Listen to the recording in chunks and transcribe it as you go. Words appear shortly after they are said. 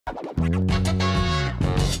Love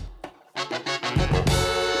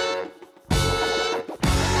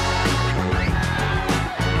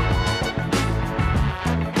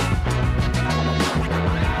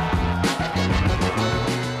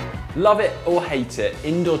it or hate it,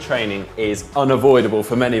 indoor training is unavoidable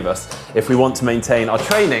for many of us if we want to maintain our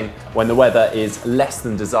training when the weather is less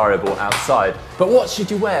than desirable outside. But what should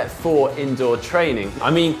you wear for indoor training? I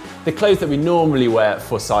mean, the clothes that we normally wear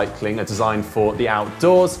for cycling are designed for the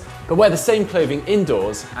outdoors, but wear the same clothing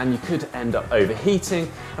indoors and you could end up overheating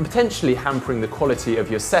and potentially hampering the quality of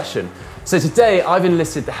your session. So today I've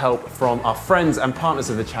enlisted the help from our friends and partners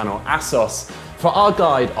of the channel, ASSOS, for our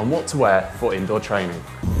guide on what to wear for indoor training.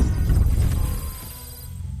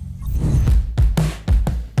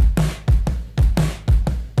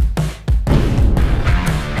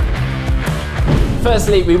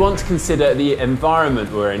 Firstly, we want to consider the environment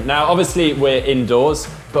we're in. Now, obviously we're indoors,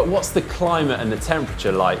 but what's the climate and the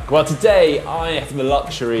temperature like? Well, today I have the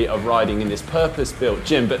luxury of riding in this purpose-built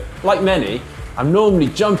gym, but like many, I'm normally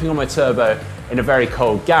jumping on my turbo in a very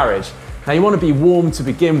cold garage. Now, you want to be warm to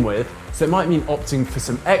begin with, so it might mean opting for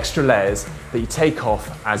some extra layers that you take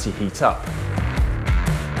off as you heat up.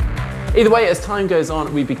 Either way, as time goes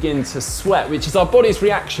on, we begin to sweat, which is our body's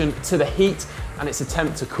reaction to the heat and its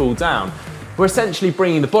attempt to cool down. We're essentially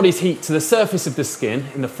bringing the body's heat to the surface of the skin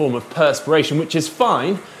in the form of perspiration, which is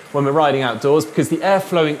fine when we're riding outdoors because the air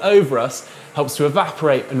flowing over us helps to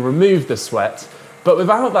evaporate and remove the sweat. But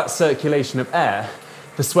without that circulation of air,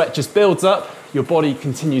 the sweat just builds up, your body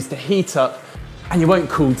continues to heat up, and you won't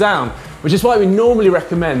cool down, which is why we normally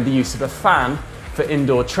recommend the use of a fan for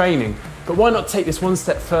indoor training. But why not take this one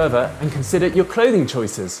step further and consider your clothing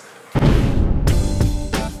choices?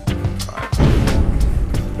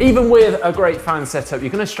 Even with a great fan setup, you're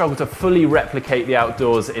going to struggle to fully replicate the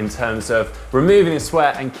outdoors in terms of removing the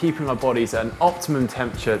sweat and keeping our bodies at an optimum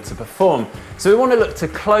temperature to perform. So we want to look to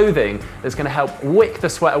clothing that's going to help wick the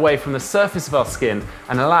sweat away from the surface of our skin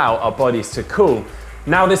and allow our bodies to cool.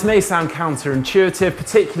 Now, this may sound counterintuitive,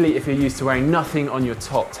 particularly if you're used to wearing nothing on your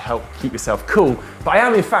top to help keep yourself cool, but I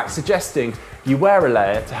am in fact suggesting you wear a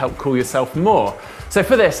layer to help cool yourself more. So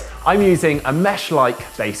for this, I'm using a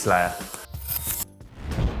mesh-like base layer.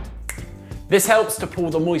 This helps to pull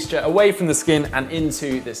the moisture away from the skin and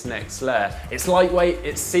into this next layer. It's lightweight,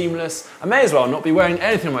 it's seamless. I may as well not be wearing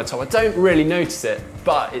anything on my top. I don't really notice it,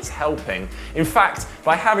 but it's helping. In fact,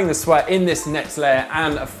 by having the sweat in this next layer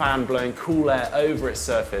and a fan blowing cool air over its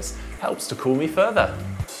surface, helps to cool me further.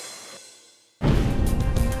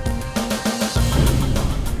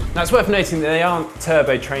 Now, it's worth noting that they aren't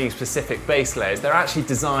turbo training specific base layers. They're actually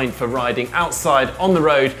designed for riding outside on the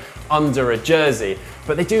road under a jersey,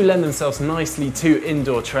 but they do lend themselves nicely to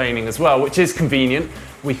indoor training as well, which is convenient.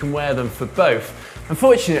 We can wear them for both.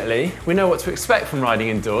 Unfortunately, we know what to expect from riding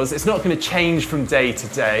indoors. It's not going to change from day to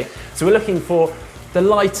day, so we're looking for the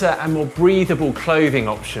lighter and more breathable clothing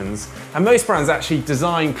options. And most brands actually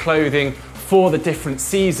design clothing for the different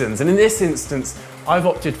seasons, and in this instance, I've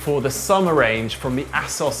opted for the summer range from the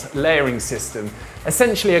ASSOS layering system,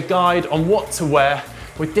 essentially a guide on what to wear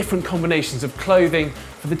with different combinations of clothing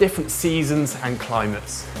for the different seasons and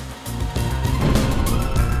climates.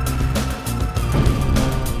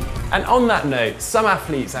 And on that note, some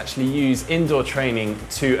athletes actually use indoor training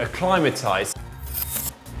to acclimatise.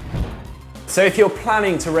 So if you're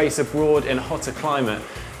planning to race abroad in a hotter climate,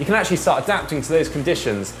 you can actually start adapting to those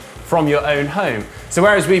conditions from your own home. So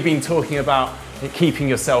whereas we've been talking about keeping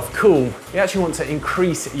yourself cool, you actually want to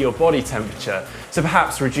increase your body temperature. So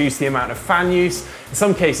perhaps reduce the amount of fan use. In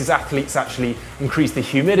some cases, athletes actually increase the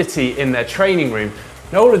humidity in their training room.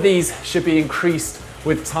 Now, all of these should be increased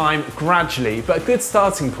with time gradually, but a good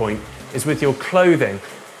starting point is with your clothing.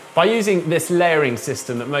 By using this layering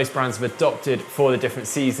system that most brands have adopted for the different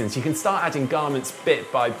seasons, you can start adding garments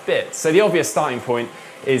bit by bit. So the obvious starting point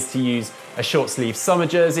is to use a short sleeve summer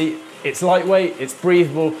jersey. It's lightweight, it's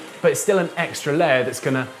breathable, but it's still an extra layer that's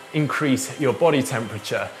going to increase your body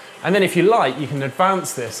temperature. And then if you like, you can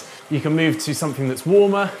advance this. You can move to something that's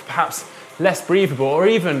warmer, perhaps less breathable, or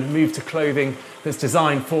even move to clothing that's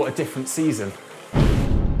designed for a different season.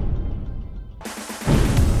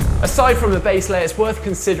 Aside from the base layer, it's worth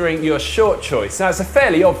considering your short choice. Now, it's a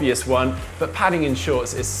fairly obvious one, but padding in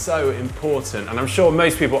shorts is so important, and I'm sure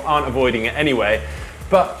most people aren't avoiding it anyway.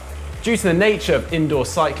 But due to the nature of indoor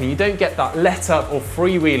cycling, you don't get that let up or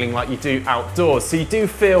freewheeling like you do outdoors, so you do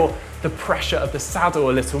feel the pressure of the saddle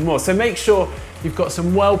a little more. So make sure you've got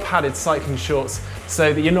some well padded cycling shorts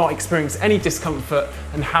so that you're not experiencing any discomfort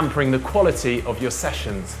and hampering the quality of your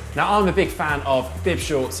sessions. Now, I'm a big fan of bib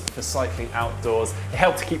shorts for cycling outdoors. They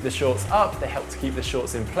help to keep the shorts up, they help to keep the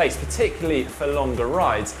shorts in place, particularly for longer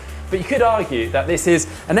rides. But you could argue that this is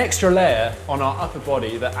an extra layer on our upper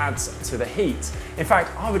body that adds to the heat. In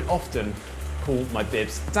fact, I would often pull my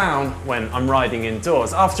bibs down when I'm riding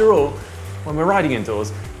indoors. After all, when we're riding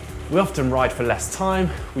indoors, we often ride for less time,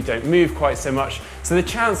 we don't move quite so much, so the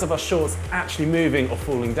chance of our shorts actually moving or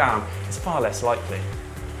falling down is far less likely.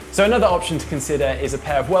 So another option to consider is a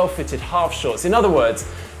pair of well-fitted half shorts. In other words,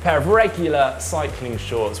 a pair of regular cycling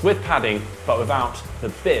shorts with padding, but without the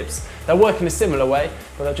bibs. They'll work in a similar way,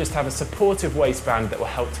 but they'll just have a supportive waistband that will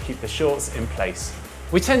help to keep the shorts in place.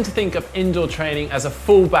 We tend to think of indoor training as a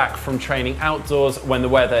fallback from training outdoors when the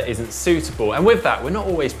weather isn't suitable, and with that, we're not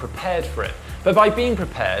always prepared for it. But by being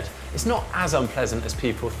prepared, it's not as unpleasant as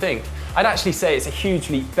people think. I'd actually say it's a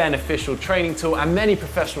hugely beneficial training tool, and many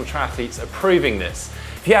professional triathletes are proving this.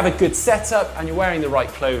 If you have a good setup and you're wearing the right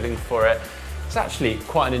clothing for it, it's actually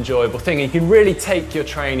quite an enjoyable thing, and you can really take your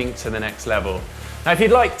training to the next level. Now, if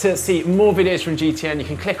you'd like to see more videos from GTN, you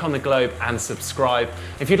can click on the globe and subscribe.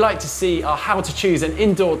 If you'd like to see our how to choose an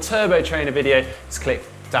indoor turbo trainer video, just click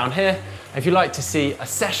down here. If you'd like to see a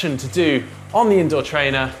session to do on the indoor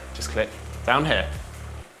trainer, just click down here.